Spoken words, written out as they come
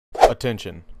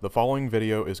Attention, the following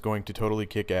video is going to totally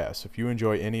kick ass. If you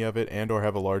enjoy any of it and or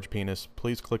have a large penis,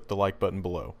 please click the like button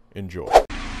below. Enjoy.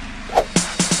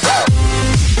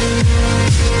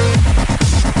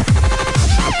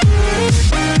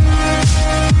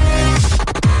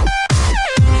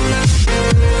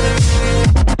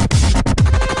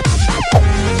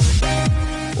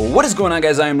 What is going on,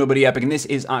 guys? I am NobodyEpic, and this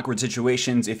is Awkward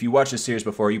Situations. If you watched this series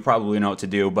before, you probably know what to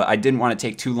do, but I didn't want to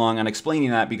take too long on explaining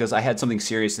that because I had something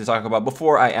serious to talk about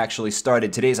before I actually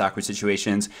started today's Awkward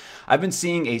Situations. I've been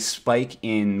seeing a spike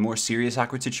in more serious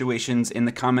awkward situations in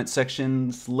the comment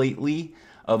sections lately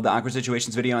of the Awkward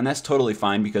Situations video, and that's totally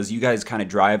fine because you guys kind of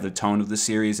drive the tone of the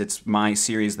series. It's my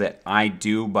series that I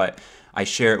do, but I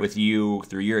share it with you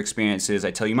through your experiences.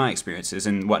 I tell you my experiences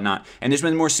and whatnot. And there's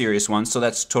been more serious ones, so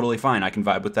that's totally fine. I can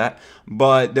vibe with that.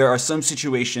 But there are some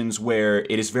situations where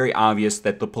it is very obvious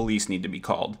that the police need to be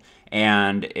called.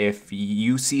 And if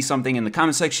you see something in the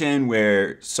comment section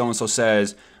where so-and-so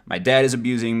says, my dad is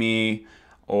abusing me,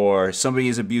 or somebody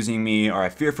is abusing me, or I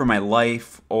fear for my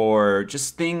life, or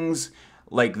just things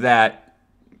like that,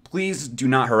 please do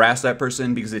not harass that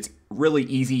person because it's really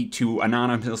easy to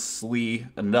anonymously,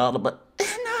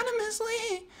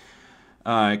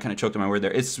 I kind of choked on my word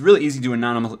there. It's really easy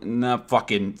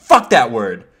to fuck that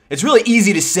word. It's really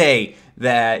easy to say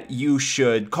that you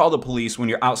should call the police when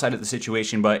you're outside of the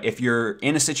situation, but if you're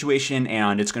in a situation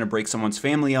and it's going to break someone's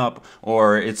family up,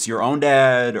 or it's your own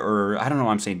dad, or I don't know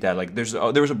why I'm saying dad, like there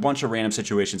was a bunch of random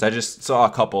situations. I just saw a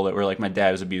couple that were like, my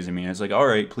dad was abusing me, and it's like, all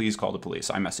right, please call the police.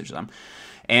 I messaged them.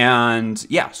 And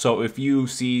yeah, so if you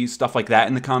see stuff like that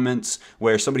in the comments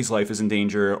where somebody's life is in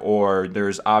danger or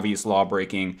there's obvious law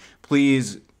breaking,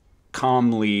 please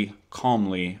calmly,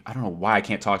 I don't know why I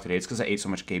can't talk today. It's because I ate so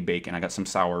much gay bacon. I got some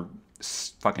sour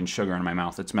fucking sugar in my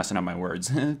mouth. It's messing up my words.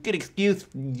 Good excuse.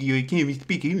 You can't even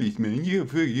speak English, man.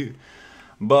 Yeah.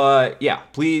 But yeah,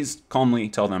 please calmly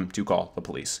tell them to call the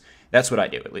police. That's what I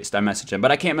do, at least. I message them.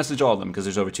 But I can't message all of them because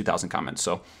there's over 2,000 comments.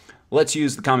 So let's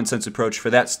use the common sense approach for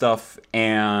that stuff,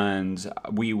 and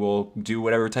we will do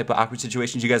whatever type of awkward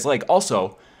situations you guys like.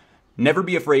 Also, never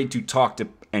be afraid to talk to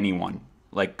anyone,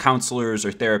 like counselors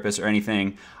or therapists or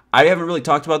anything. I haven't really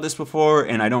talked about this before,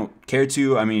 and I don't care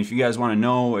to. I mean, if you guys want to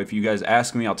know, if you guys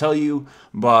ask me, I'll tell you.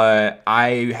 But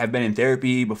I have been in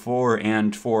therapy before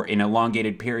and for an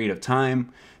elongated period of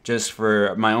time, just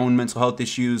for my own mental health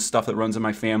issues, stuff that runs in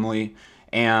my family.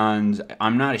 And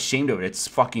I'm not ashamed of it. It's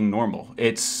fucking normal. But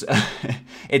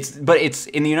it's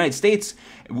in the United States,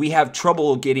 we have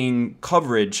trouble getting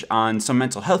coverage on some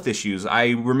mental health issues. I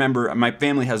remember my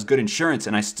family has good insurance,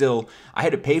 and I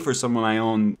had to pay for some of my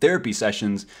own therapy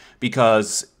sessions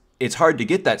because it's hard to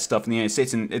get that stuff in the United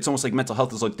States, and it's almost like mental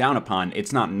health is looked down upon.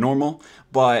 It's not normal,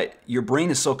 but your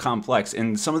brain is so complex,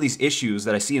 and some of these issues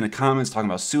that I see in the comments talking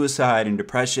about suicide and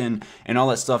depression and all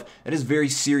that stuff, that is very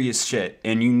serious shit,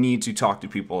 and you need to talk to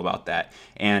people about that.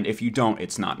 And if you don't,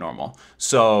 it's not normal.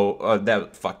 So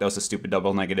that was a stupid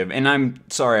double negative, and I'm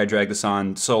sorry I dragged this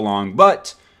on so long,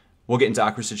 but we'll get into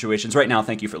awkward situations right now.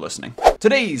 Thank you for listening.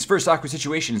 Today's first awkward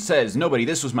situation says, Nobody,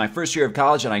 this was my first year of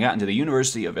college and I got into the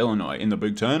University of Illinois in the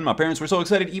Big Ten. My parents were so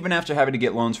excited even after having to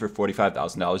get loans for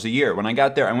 $45,000 a year. When I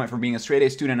got there, I went from being a straight A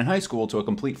student in high school to a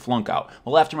complete flunk out.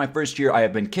 Well, after my first year, I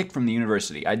have been kicked from the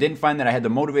university. I didn't find that I had the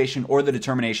motivation or the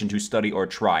determination to study or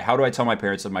try. How do I tell my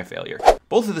parents of my failure?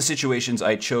 Both of the situations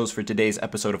I chose for today's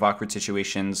episode of Awkward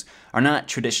Situations are not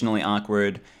traditionally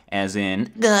awkward, as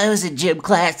in, I was in gym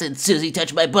class and Susie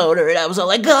touched my boner and I was all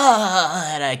like,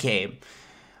 and I came.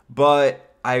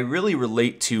 But I really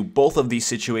relate to both of these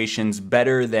situations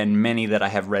better than many that I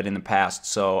have read in the past,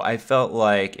 so I felt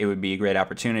like it would be a great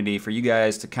opportunity for you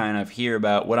guys to kind of hear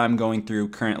about what I'm going through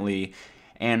currently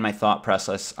and my thought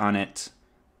process on it.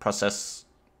 Process.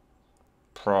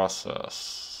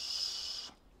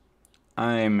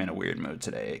 I'm in a weird mood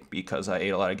today because I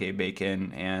ate a lot of gay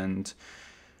bacon, and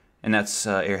that's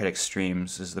airhead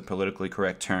extremes is the politically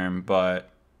correct term, but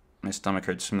my stomach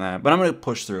hurts from that. But I'm going to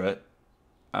push through it.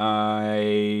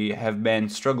 I have been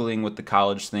struggling with the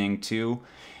college thing too,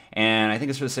 and I think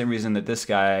it's for the same reason that this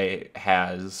guy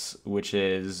has, which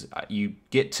is you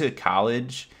get to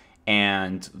college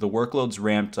and the workload's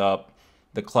ramped up,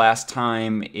 the class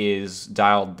time is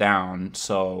dialed down,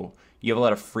 so you have a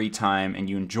lot of free time and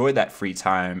you enjoy that free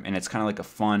time, and it's kind of like a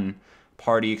fun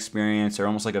party experience or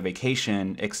almost like a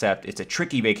vacation, except it's a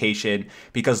tricky vacation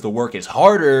because the work is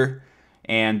harder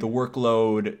and the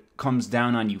workload comes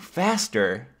down on you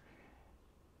faster,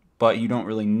 but you don't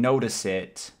really notice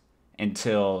it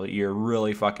until you're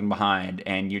really fucking behind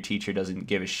and your teacher doesn't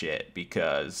give a shit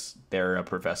because they're a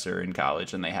professor in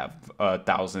college and they have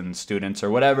 1,000 students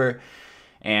or whatever,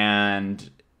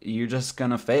 and you're just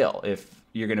gonna fail if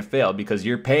you're gonna fail because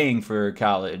you're paying for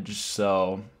college.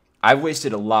 So I've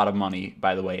wasted a lot of money,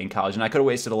 by the way, in college, and I could have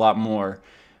wasted a lot more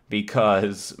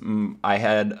because I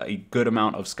had a good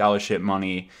amount of scholarship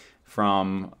money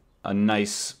from a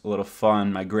nice little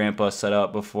fund my grandpa set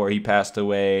up before he passed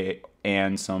away,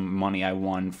 and some money I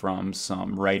won from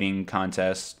some writing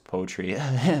contest, poetry.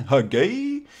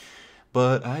 Gay,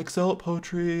 but I excel at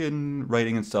poetry and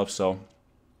writing and stuff, so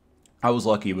I was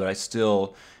lucky, but I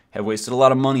still have wasted a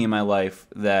lot of money in my life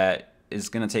that is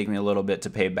going to take me a little bit to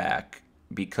pay back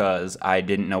because I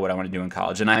didn't know what I want to do in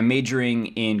college. And I'm majoring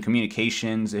in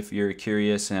communications, if you're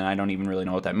curious, and I don't even really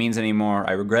know what that means anymore.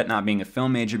 I regret not being a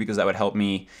film major because that would help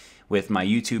me with my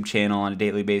YouTube channel on a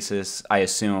daily basis, I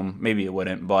assume. Maybe it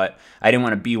wouldn't, but I didn't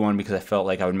want to be one because I felt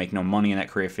like I would make no money in that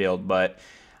career field. But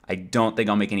I don't think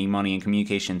I'll make any money in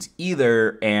communications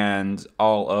either, and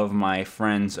all of my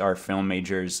friends are film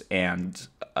majors, and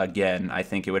again, I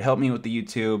think it would help me with the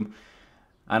YouTube.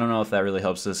 I don't know if that really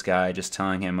helps this guy, just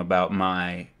telling him about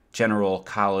my general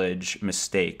college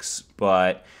mistakes,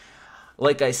 but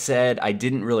like I said, I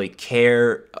didn't really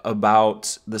care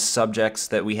about the subjects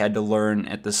that we had to learn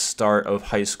at the start of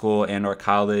high school and or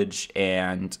college,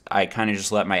 and I kind of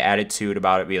just let my attitude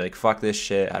about it be like, fuck this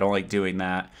shit, I don't like doing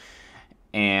that.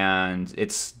 And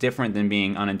it's different than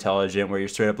being unintelligent where you're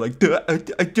straight up like,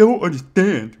 I don't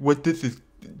understand what this is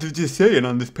just saying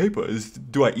on this paper.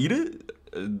 Do I eat it?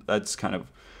 That's kind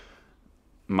of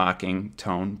mocking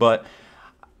tone. But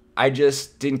I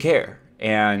just didn't care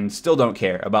and still don't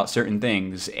care about certain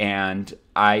things. And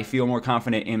I feel more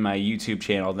confident in my YouTube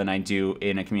channel than I do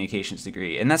in a communications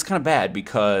degree. And that's kind of bad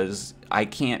because I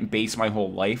can't base my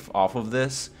whole life off of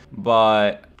this.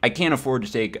 But I can't afford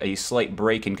to take a slight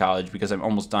break in college because I'm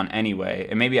almost done anyway,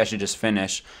 and maybe I should just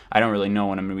finish. I don't really know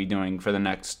what I'm going to be doing for the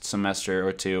next semester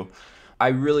or two. I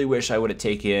really wish I would have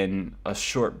taken a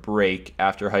short break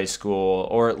after high school,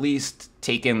 or at least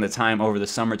taken the time over the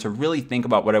summer to really think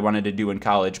about what I wanted to do in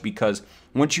college, because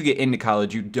once you get into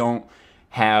college, you don't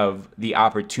have the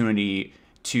opportunity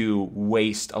to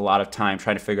waste a lot of time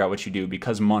trying to figure out what you do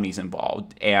because money's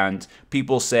involved. And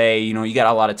people say, you know, you got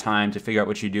a lot of time to figure out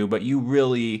what you do, but you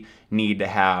really need to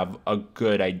have a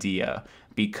good idea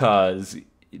because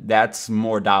that's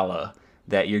more dollar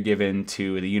that you're given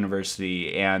to the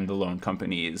university and the loan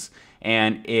companies.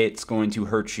 And it's going to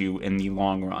hurt you in the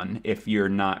long run if you're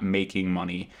not making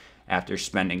money after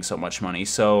spending so much money.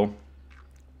 So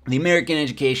the American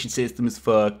education system is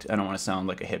fucked. I don't want to sound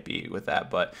like a hippie with that,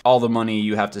 but all the money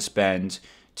you have to spend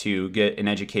to get an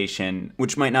education,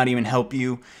 which might not even help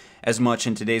you as much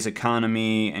in today's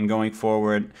economy and going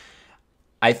forward.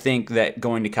 I think that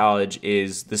going to college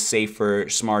is the safer,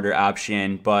 smarter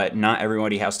option, but not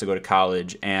everybody has to go to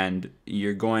college, and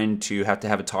you're going to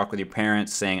have a talk with your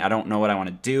parents saying, I don't know what I want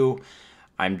to do.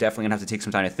 I'm definitely going to have to take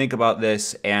some time to think about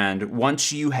this, and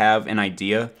once you have an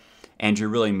idea and you're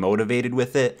really motivated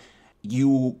with it,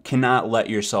 you cannot let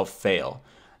yourself fail.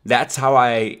 That's how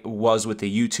I was with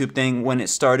the YouTube thing when it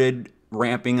started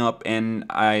ramping up and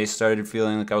I started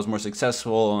feeling like I was more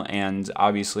successful, and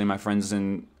obviously my friends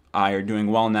and I are doing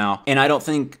well now. And I don't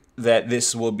think that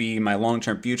this will be my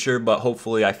long-term future, but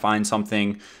hopefully I find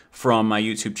something from my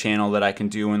YouTube channel that I can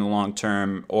do in the long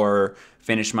term or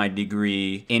finish my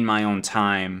degree in my own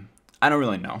time. I don't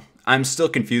really know. I'm still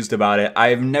confused about it.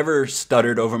 I've never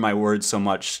stuttered over my words so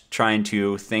much trying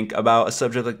to think about a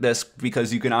subject like this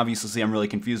because you can obviously see I'm really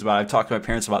confused about it. I've talked to my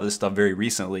parents about this stuff very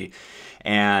recently,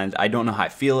 and I don't know how I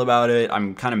feel about it.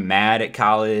 I'm kind of mad at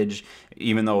college,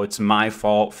 even though it's my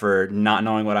fault for not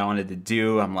knowing what I wanted to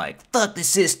do. I'm like, fuck the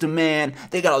system, man.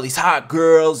 They got all these hot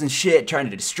girls and shit trying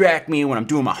to distract me when I'm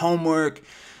doing my homework.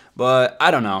 But I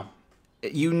don't know.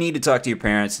 You need to talk to your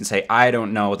parents and say, I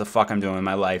don't know what the fuck I'm doing in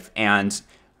my life. And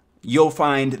you'll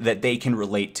find that they can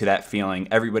relate to that feeling.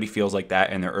 Everybody feels like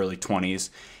that in their early 20s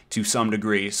to some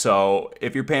degree. So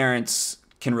if your parents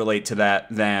can relate to that,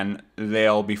 then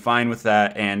they'll be fine with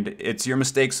that. And it's your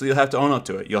mistake, so you'll have to own up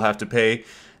to it. You'll have to pay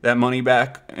that money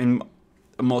back, and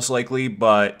most likely,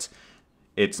 but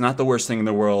it's not the worst thing in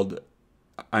the world.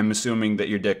 I'm assuming that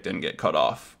your dick didn't get cut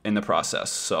off in the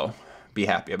process, so be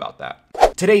happy about that.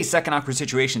 Today's second awkward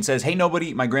situation says, hey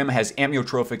nobody, my grandma has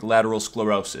amyotrophic lateral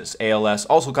sclerosis, ALS,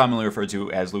 also commonly referred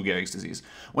to as Lou Gehrig's disease.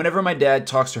 Whenever my dad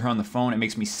talks to her on the phone, it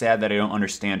makes me sad that I don't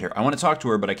understand her. I want to talk to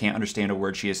her, but I can't understand a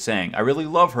word she is saying. I really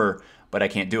love her, but I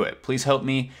can't do it. Please help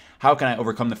me. How can I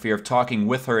overcome the fear of talking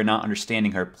with her and not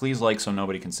understanding her? Please like so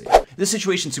nobody can see. This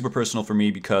situation's super personal for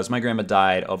me because my grandma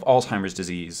died of Alzheimer's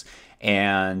disease,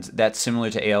 and that's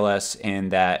similar to ALS in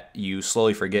that you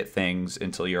slowly forget things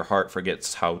until your heart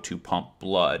forgets how to pump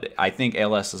blood. I think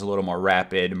ALS is a little more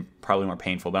rapid and probably more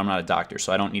painful, but I'm not a doctor,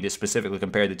 so I don't need to specifically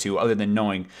compare the two other than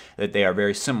knowing that they are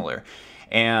very similar.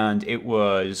 And it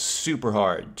was super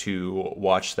hard to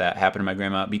watch that happen to my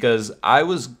grandma because I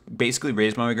was basically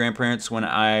raised by my grandparents when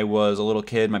I was a little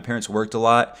kid. My parents worked a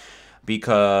lot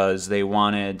because they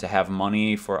wanted to have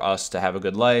money for us to have a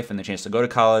good life and the chance to go to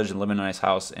college and live in a nice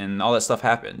house, and all that stuff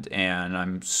happened. And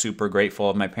I'm super grateful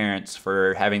of my parents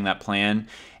for having that plan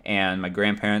and my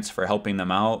grandparents for helping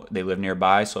them out. They live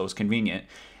nearby, so it was convenient.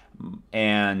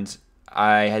 And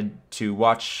I had to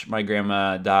watch my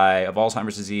grandma die of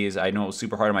Alzheimer's disease. I know it was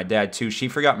super hard on my dad too. She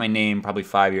forgot my name probably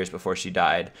 5 years before she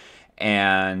died.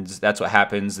 And that's what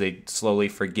happens. They slowly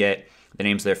forget the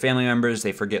names of their family members.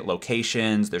 They forget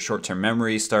locations. Their short-term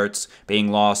memory starts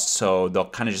being lost. So they'll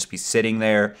kind of just be sitting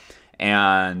there,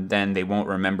 and then they won't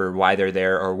remember why they're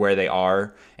there or where they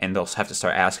are. And they'll have to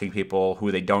start asking people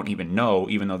who they don't even know,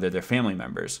 even though they're their family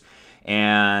members.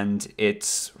 And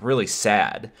it's really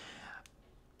sad.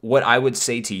 What I would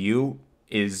say to you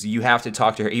is you have to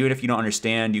talk to her. Even if you don't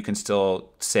understand, you can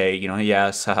still say,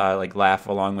 yes, like laugh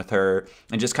along with her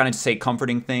and just kind of say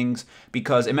comforting things.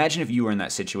 Because imagine if you were in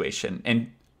that situation.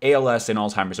 And ALS and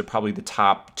Alzheimer's are probably the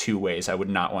top two ways I would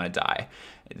not want to die.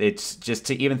 It's just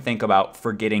to even think about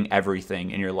forgetting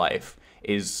everything in your life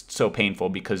is so painful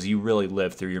because you really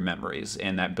live through your memories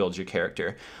and that builds your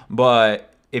character.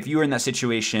 But if you were in that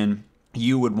situation,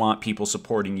 you would want people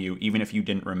supporting you even if you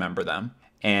didn't remember them.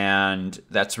 And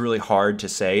that's really hard to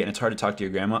say, and it's hard to talk to your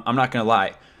grandma. I'm not going to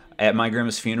lie. At my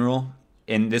grandma's funeral,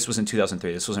 and this was in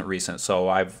 2003, this wasn't recent, so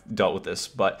I've dealt with this,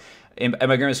 but at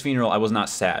my grandma's funeral, I was not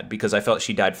sad because I felt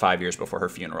she died 5 years before her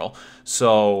funeral.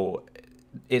 So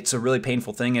it's a really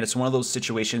painful thing, and it's one of those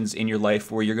situations in your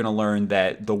life where you're going to learn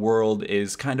that the world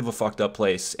is kind of a fucked up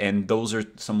place, and those are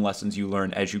some lessons you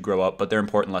learn as you grow up, but they're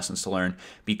important lessons to learn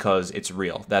because it's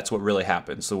real. That's what really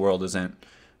happens. The world isn't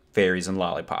fairies and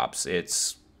lollipops.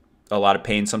 It's a lot of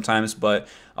pain sometimes, but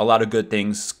a lot of good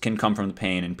things can come from the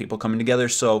pain and people coming together.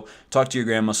 So talk to your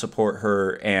grandma, support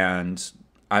her, and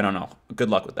I don't know. Good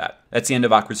luck with that. That's the end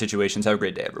of Awkward Situations. Have a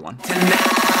great day, everyone.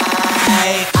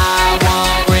 Tonight.